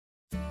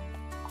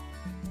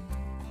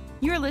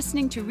You're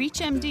listening to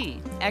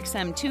ReachMD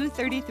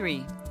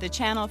XM233, the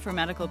channel for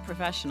medical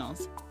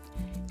professionals.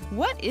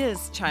 What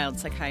is child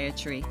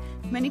psychiatry?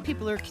 Many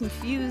people are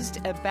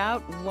confused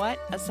about what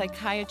a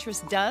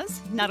psychiatrist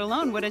does, not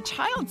alone what a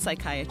child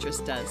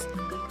psychiatrist does.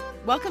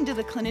 Welcome to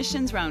the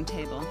Clinicians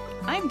Roundtable.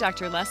 I'm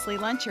Dr. Leslie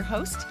Lunt, your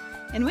host,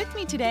 and with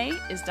me today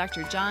is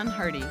Dr. John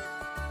Hardy.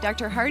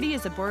 Dr. Hardy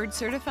is a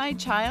board-certified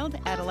child,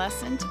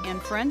 adolescent, and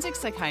forensic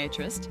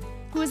psychiatrist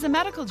who is the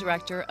medical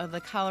director of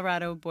the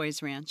Colorado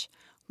Boys Ranch.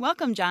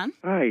 Welcome, John.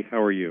 Hi,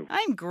 how are you?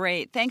 I'm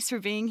great. Thanks for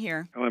being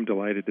here. Oh, I'm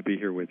delighted to be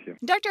here with you.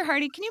 Dr.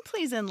 Hardy, can you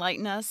please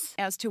enlighten us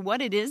as to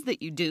what it is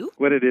that you do?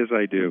 What it is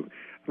I do.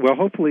 Well,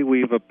 hopefully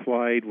we've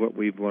applied what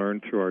we've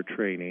learned through our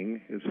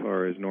training as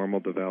far as normal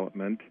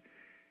development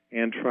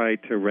and tried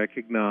to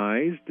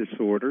recognize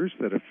disorders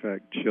that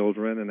affect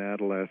children and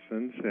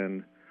adolescents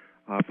and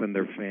often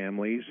their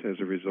families as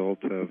a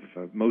result of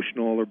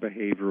emotional or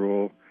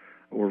behavioral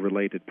or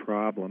related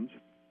problems.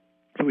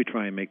 So we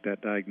try and make that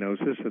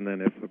diagnosis and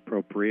then, if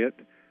appropriate,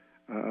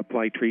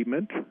 apply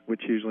treatment,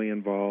 which usually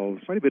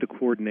involves quite a bit of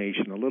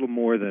coordination, a little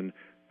more than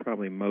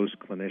probably most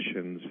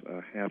clinicians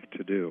have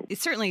to do.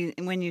 It's certainly,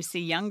 when you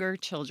see younger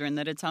children,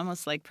 that it's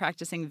almost like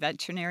practicing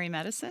veterinary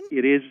medicine?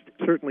 It is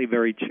certainly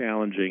very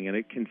challenging, and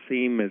it can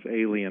seem as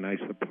alien, I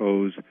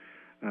suppose,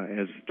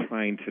 as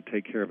trying to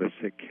take care of a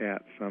sick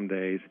cat some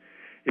days,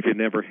 if you've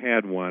never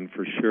had one,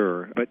 for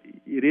sure. But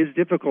it is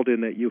difficult in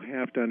that you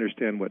have to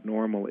understand what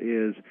normal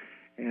is.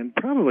 And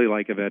probably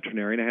like a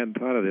veterinarian, I hadn't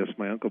thought of this,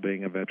 my uncle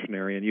being a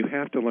veterinarian, you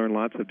have to learn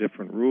lots of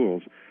different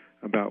rules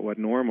about what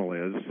normal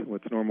is.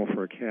 What's normal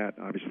for a cat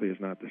obviously is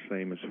not the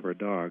same as for a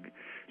dog.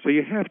 So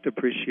you have to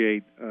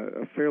appreciate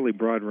a fairly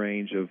broad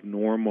range of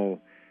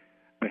normal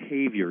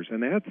behaviors,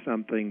 and that's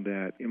something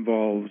that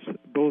involves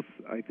both,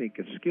 I think,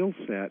 a skill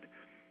set,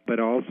 but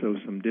also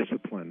some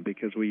discipline,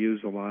 because we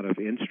use a lot of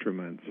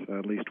instruments,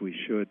 at least we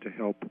should, to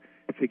help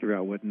figure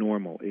out what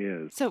normal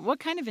is. So what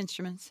kind of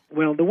instruments?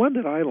 Well, the one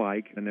that I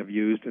like and have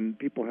used, and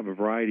people have a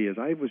variety, is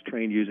I was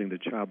trained using the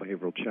Child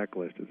Behavioral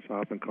Checklist. It's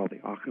often called the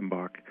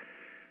Achenbach.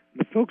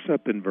 The folks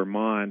up in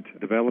Vermont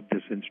developed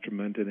this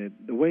instrument, and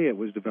the way it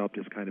was developed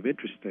is kind of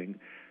interesting.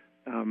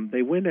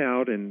 They went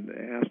out and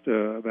asked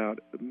about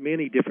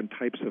many different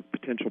types of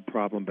potential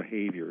problem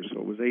behaviors,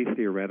 so it was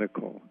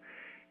atheoretical.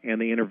 And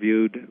they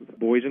interviewed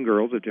boys and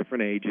girls of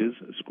different ages,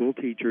 school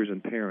teachers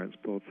and parents,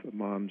 both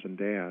moms and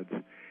dads.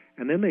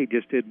 And then they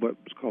just did what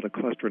was called a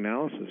cluster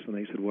analysis, and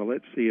they said, well,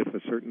 let's see if a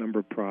certain number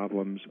of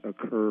problems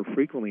occur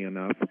frequently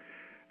enough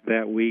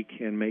that we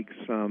can make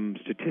some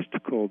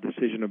statistical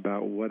decision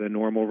about what a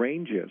normal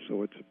range is.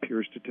 So it's a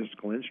pure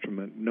statistical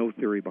instrument, no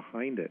theory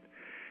behind it.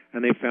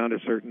 And they found a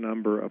certain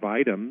number of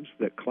items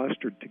that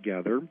clustered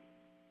together,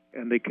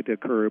 and they could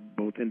occur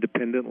both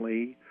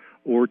independently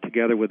or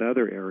together with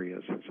other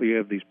areas. So you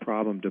have these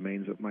problem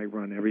domains that might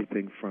run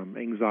everything from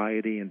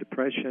anxiety and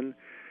depression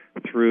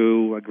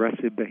through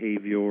aggressive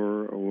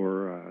behavior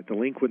or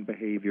delinquent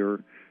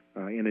behavior,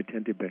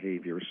 inattentive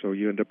behavior. So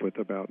you end up with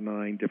about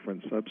 9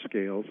 different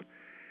subscales.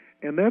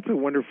 And that's a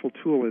wonderful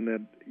tool in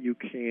that you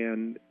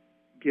can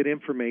get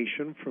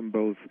information from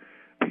both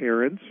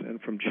parents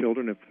and from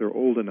children if they're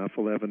old enough,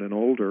 11 and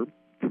older,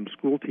 from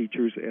school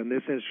teachers, and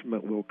this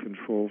instrument will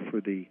control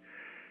for the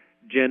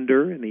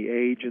gender and the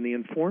age and the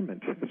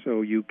informant.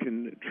 So you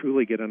can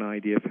truly get an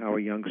idea of how a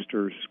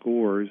youngster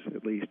scores,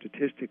 at least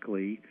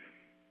statistically,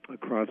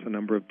 across a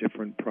number of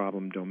different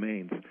problem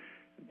domains.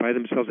 By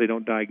themselves, they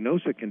don't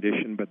diagnose a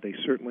condition, but they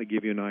certainly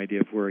give you an idea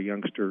of where a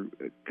youngster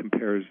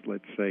compares,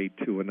 let's say,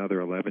 to another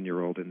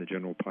 11-year-old in the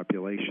general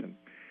population.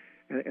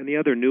 And the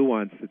other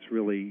nuance that's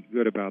really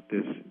good about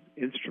this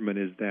instrument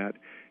is that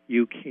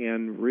you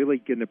can really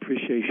get an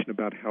appreciation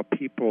about how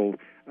people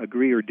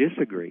agree or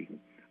disagree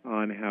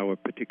on how a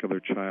particular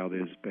child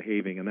is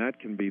behaving, and that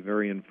can be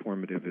very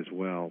informative as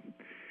well.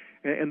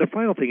 And the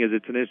final thing is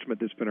it's an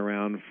instrument that's been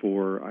around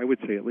for, I would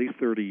say, at least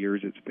 30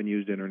 years. It's been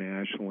used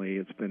internationally.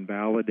 It's been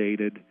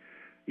validated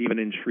even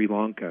in Sri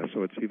Lanka,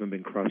 so it's even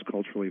been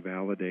cross-culturally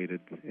validated.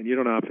 And you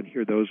don't often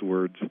hear those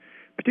words,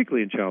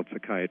 particularly in child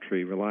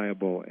psychiatry,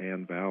 reliable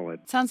and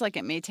valid. Sounds like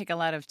it may take a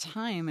lot of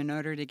time in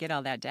order to get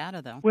all that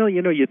data, though. Well,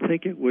 you'd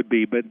think it would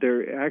be, but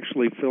they're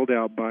actually filled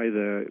out by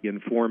the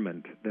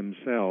informant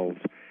themselves.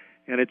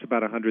 And it's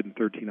about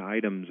 113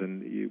 items,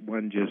 and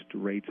one just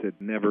rates it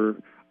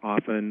never,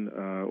 often,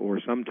 or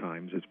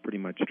sometimes. It's pretty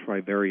much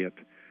trivariate.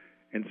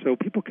 And so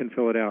people can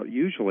fill it out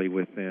usually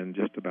within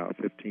just about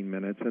 15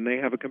 minutes, and they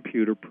have a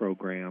computer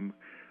program.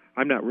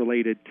 I'm not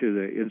related to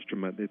the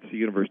instrument. It's the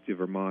University of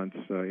Vermont's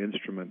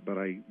instrument, but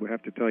I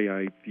have to tell you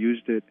I've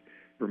used it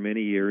for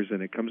many years,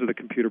 and it comes with a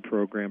computer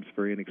program. It's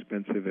very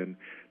inexpensive, and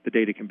the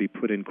data can be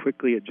put in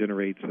quickly. It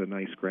generates a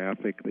nice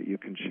graphic that you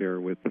can share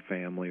with the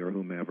family or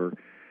whomever.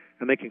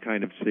 And they can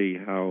kind of see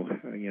how,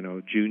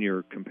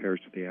 junior compares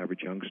to the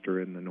average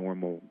youngster in the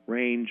normal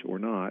range or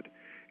not.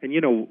 And,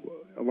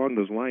 along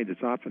those lines,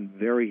 it's often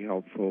very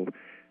helpful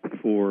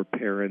for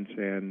parents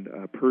and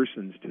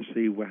persons to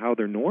see how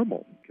they're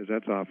normal, because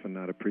that's often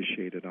not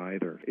appreciated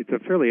either. It's a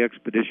fairly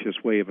expeditious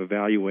way of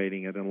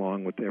evaluating it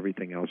along with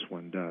everything else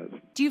one does.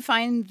 Do you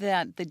find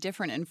that the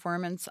different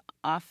informants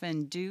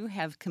often do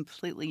have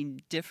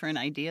completely different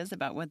ideas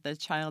about what the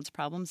child's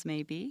problems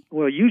may be?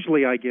 Well,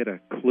 usually I get a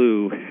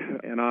clue,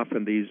 and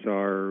often these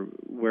are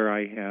where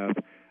I have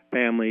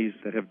families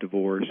that have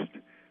divorced,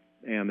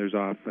 and there's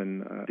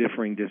often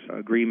differing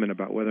disagreement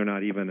about whether or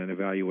not even an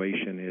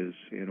evaluation is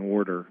in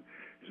order.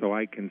 So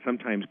I can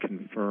sometimes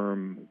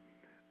confirm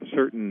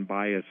certain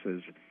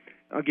biases.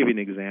 I'll give you an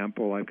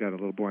example. I've got a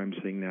little boy I'm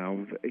seeing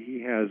now.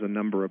 He has a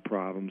number of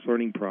problems,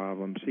 learning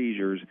problems,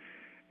 seizures,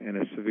 and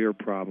a severe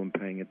problem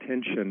paying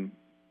attention.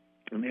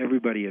 And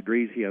everybody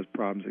agrees he has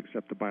problems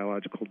except the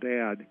biological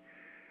dad.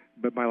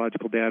 But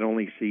biological dad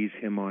only sees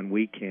him on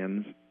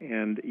weekends,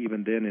 and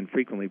even then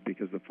infrequently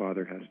because the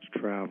father has to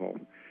travel.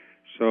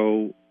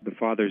 So the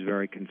father's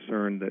very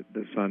concerned that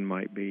the son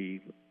might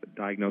be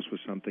diagnosed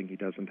with something he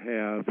doesn't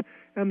have,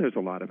 and there's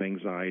a lot of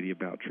anxiety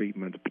about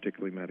treatments,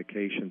 particularly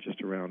medication,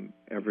 just around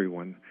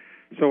everyone.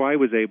 So I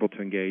was able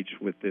to engage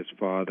with this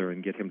father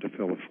and get him to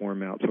fill a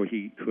form out so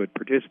he could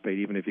participate,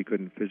 even if he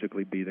couldn't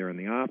physically be there in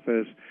the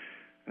office,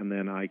 and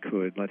then I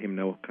could let him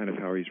know kind of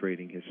how he's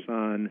rating his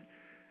son,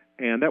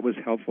 and that was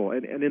helpful.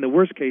 And in the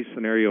worst-case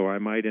scenario, I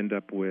might end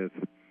up with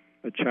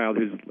a child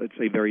who's, let's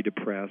say, very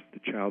depressed.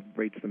 The child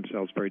rates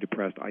themselves very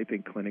depressed. I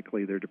think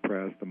clinically they're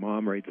depressed. The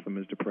mom rates them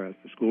as depressed.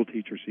 The school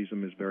teacher sees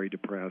them as very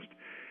depressed.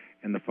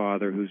 And the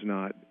father, who's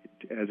not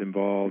as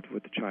involved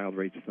with the child,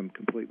 rates them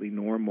completely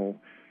normal.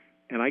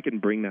 And I can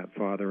bring that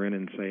father in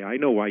and say, I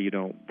know why you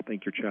don't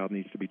think your child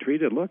needs to be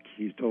treated. Look,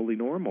 he's totally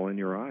normal in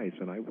your eyes.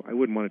 And I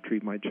wouldn't want to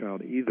treat my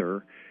child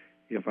either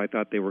if I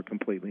thought they were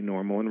completely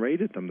normal and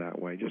rated them that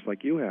way, just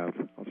like you have.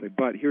 I'll say,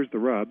 but here's the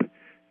rub.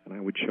 And I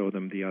would show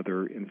them the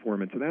other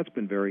informants. And that's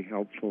been very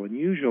helpful. And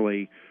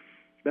usually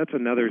that's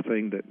another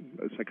thing that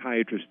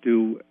psychiatrists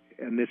do,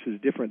 and this is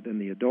different than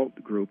the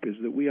adult group, is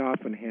that we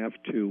often have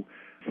to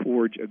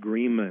forge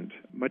agreement,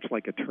 much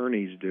like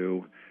attorneys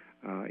do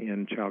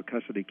in child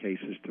custody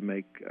cases, to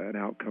make an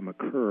outcome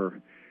occur.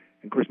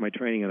 And of course, my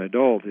training in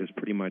adult is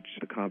pretty much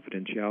the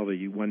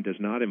confidentiality. One does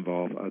not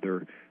involve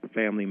other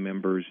family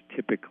members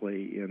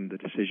typically in the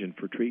decision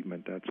for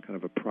treatment. That's kind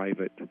of a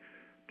private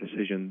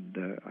decision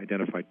the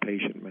identified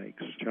patient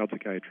makes. Child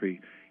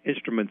psychiatry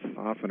instruments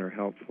often are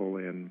helpful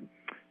in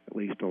at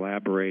least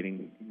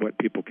elaborating what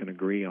people can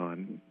agree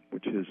on,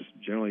 which is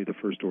generally the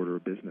first order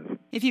of business.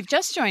 If you've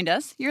just joined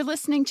us, you're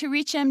listening to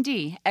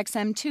ReachMD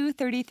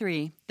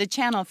XM233, the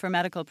channel for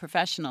medical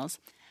professionals.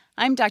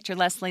 I'm Dr.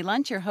 Leslie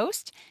Lunt, your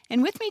host,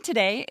 and with me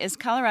today is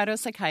Colorado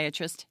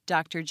psychiatrist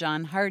Dr.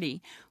 John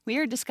Hardy. We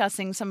are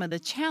discussing some of the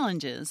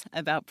challenges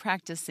about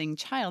practicing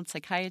child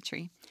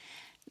psychiatry.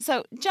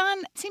 So, John,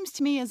 it seems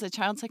to me as a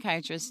child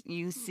psychiatrist,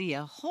 you see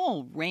a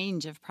whole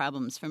range of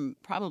problems, from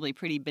probably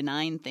pretty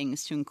benign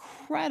things to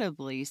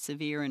incredibly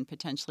severe and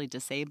potentially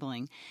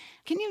disabling.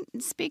 Can you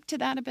speak to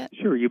that a bit?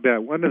 Sure, you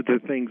bet. One of the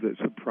things that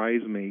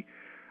surprised me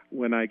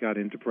when I got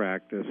into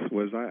practice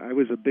was I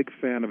was a big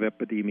fan of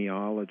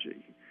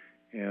epidemiology.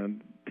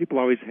 And people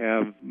always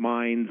have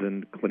minds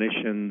and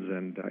clinicians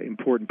and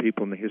important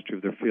people in the history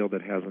of their field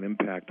that has an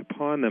impact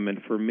upon them.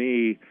 And for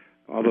me,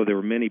 although there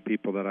were many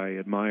people that I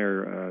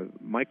admire,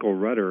 Michael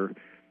Rudder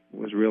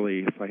was really,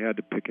 if I had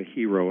to pick a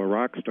hero, a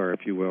rock star, if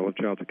you will, of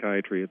child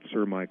psychiatry, it's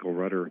Sir Michael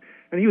Rudder.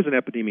 And he was an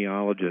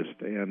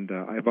epidemiologist, and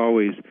I've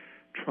always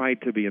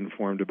tried to be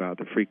informed about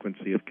the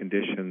frequency of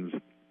conditions.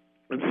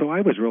 And so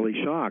I was really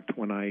shocked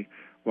when I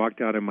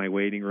walked out in my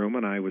waiting room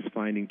and I was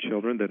finding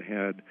children that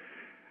had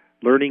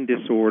learning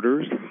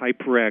disorders,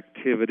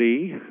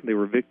 hyperactivity, they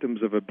were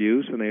victims of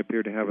abuse, and they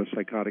appeared to have a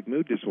psychotic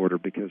mood disorder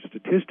because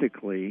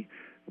statistically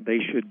they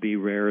should be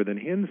rarer than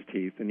hen's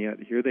teeth, and yet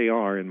here they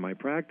are in my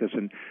practice.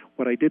 And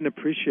what I didn't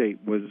appreciate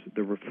was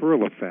the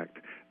referral effect,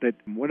 that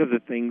one of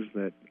the things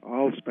that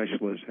all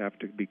specialists have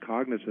to be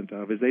cognizant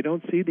of is they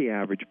don't see the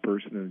average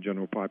person in the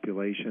general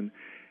population.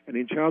 And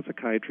in child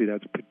psychiatry,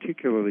 that's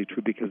particularly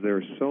true because there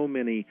are so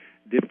many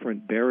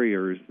different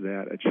barriers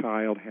that a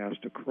child has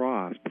to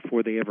cross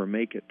before they ever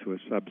make it to a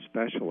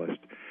subspecialist.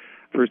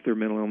 First, their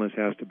mental illness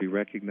has to be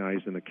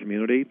recognized in the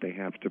community. They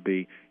have to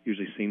be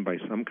usually seen by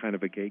some kind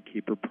of a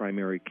gatekeeper,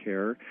 primary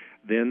care.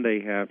 Then they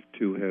have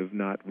to have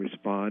not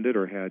responded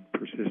or had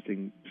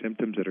persisting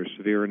symptoms that are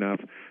severe enough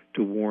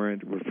to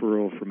warrant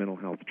referral for mental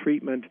health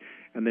treatment.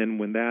 And then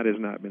when that has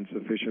not been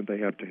sufficient, they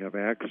have to have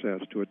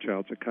access to a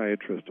child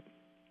psychiatrist.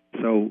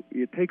 So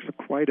it takes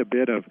quite a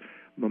bit of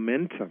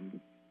momentum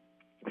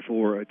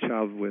for a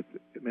child with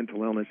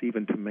mental illness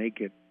even to make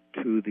it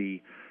to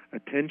the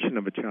attention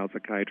of a child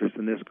psychiatrist,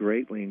 and this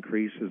greatly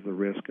increases the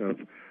risk of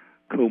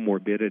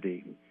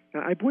comorbidity.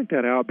 Now, I point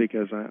that out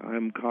because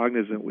I'm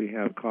cognizant we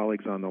have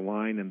colleagues on the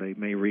line, and they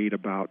may read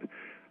about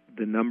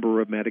the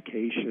number of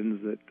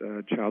medications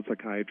that child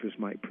psychiatrists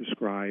might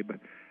prescribe,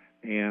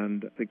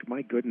 and think,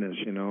 my goodness,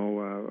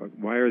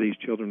 why are these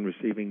children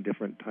receiving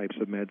different types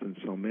of meds and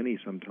so many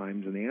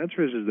sometimes? And the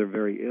answer is they're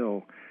very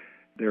ill.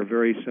 They're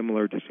very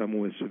similar to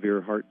someone with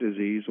severe heart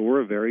disease or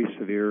a very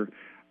severe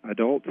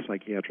adult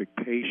psychiatric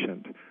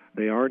patient.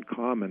 They aren't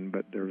common,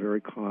 but they're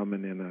very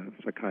common in a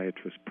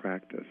psychiatrist's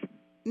practice.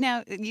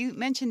 Now, you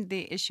mentioned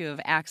the issue of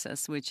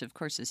access, which, of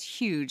course, is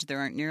huge. There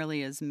aren't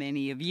nearly as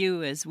many of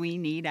you as we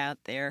need out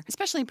there,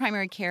 especially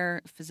primary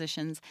care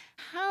physicians.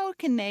 How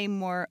can they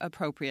more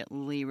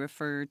appropriately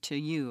refer to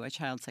you, a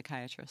child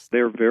psychiatrist?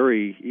 They're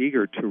very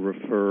eager to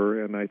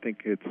refer, and I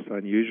think it's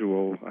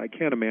unusual. I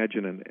can't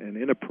imagine an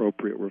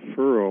inappropriate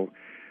referral.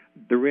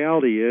 The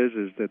reality is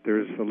that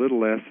there's a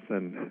little less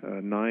than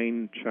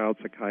 9 child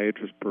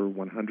psychiatrists per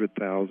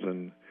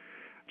 100,000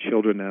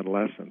 children and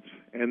adolescents.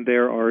 And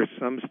there are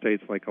some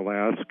states like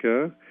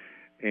Alaska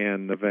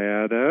and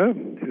Nevada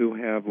who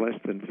have less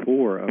than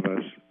 4 of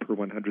us per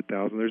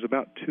 100,000. There's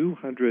about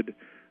 200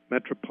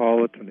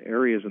 metropolitan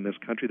areas in this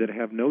country that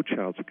have no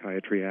child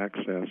psychiatry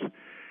access.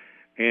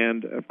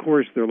 And, of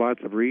course, there are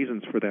lots of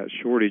reasons for that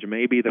shortage.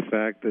 Maybe the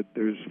fact that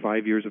there's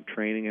 5 years of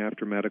training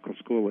after medical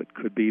school. It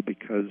could be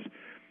because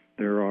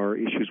there are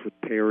issues with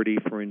parity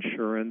for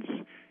insurance.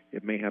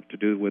 It may have to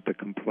do with the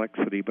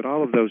complexity. But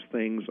all of those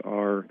things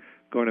are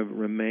going to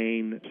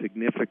remain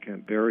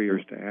significant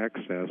barriers to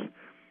access.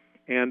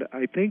 And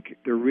I think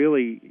there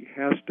really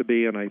has to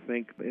be, and I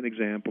think an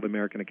example, the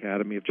American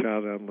Academy of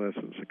Child and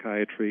Adolescent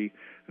Psychiatry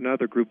and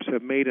other groups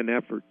have made an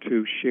effort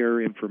to share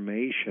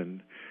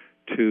information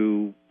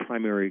to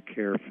primary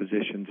care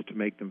physicians to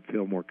make them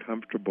feel more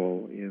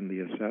comfortable in the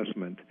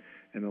assessment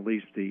and at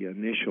least the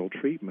initial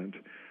treatment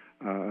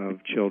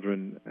of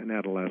children and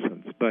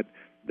adolescents. But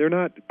they're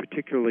not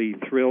particularly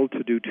thrilled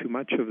to do too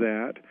much of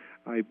that.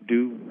 I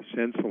do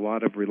sense a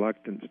lot of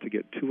reluctance to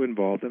get too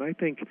involved, and I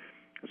think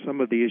some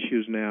of the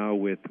issues now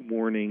with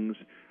warnings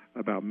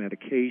about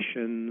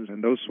medications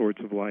and those sorts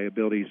of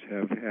liabilities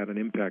have had an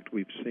impact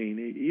we've seen,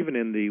 even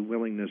in the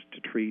willingness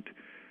to treat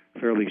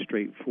fairly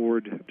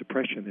straightforward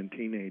depression in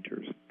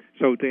teenagers.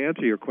 So to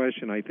answer your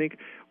question, I think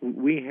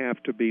we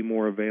have to be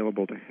more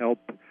available to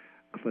help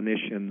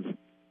clinicians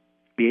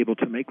be able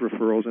to make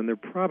referrals, and there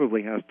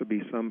probably has to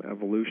be some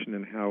evolution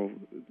in how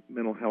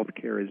mental health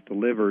care is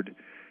delivered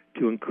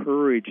to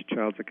encourage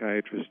child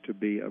psychiatrists to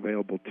be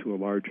available to a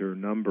larger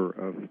number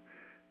of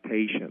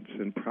patients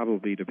and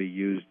probably to be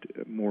used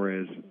more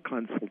as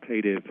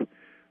consultative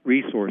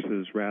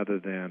resources rather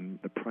than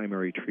the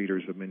primary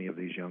treaters of many of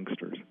these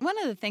youngsters. One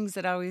of the things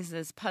that always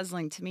is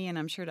puzzling to me, and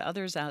I'm sure to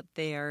others out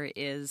there,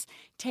 is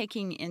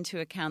taking into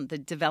account the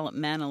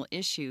developmental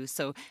issue.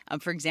 So,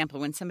 for example,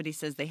 when somebody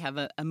says they have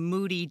a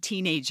moody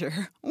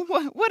teenager,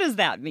 what does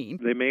that mean?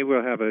 They may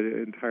well have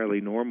an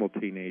entirely normal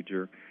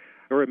teenager,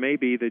 or it may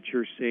be that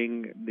you're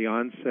seeing the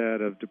onset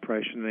of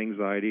depression and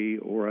anxiety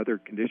or other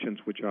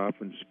conditions which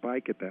often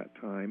spike at that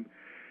time.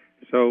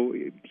 So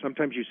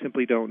sometimes you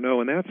simply don't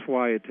know, and that's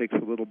why it takes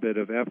a little bit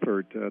of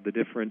effort. The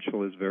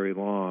differential is very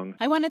long.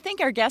 I want to thank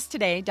our guest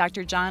today,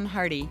 Dr. John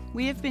Hardy.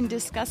 We have been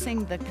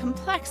discussing the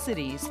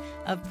complexities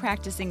of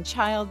practicing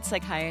child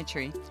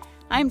psychiatry.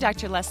 I'm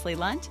Dr. Leslie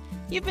Lunt.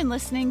 You've been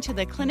listening to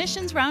the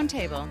Clinicians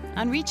Roundtable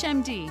on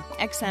ReachMD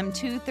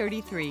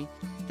XM233,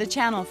 the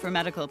channel for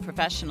medical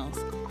professionals.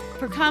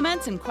 For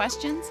comments and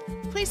questions,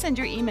 please send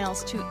your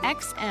emails to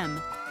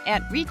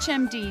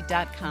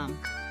xm@reachmd.com.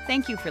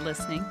 Thank you for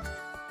listening.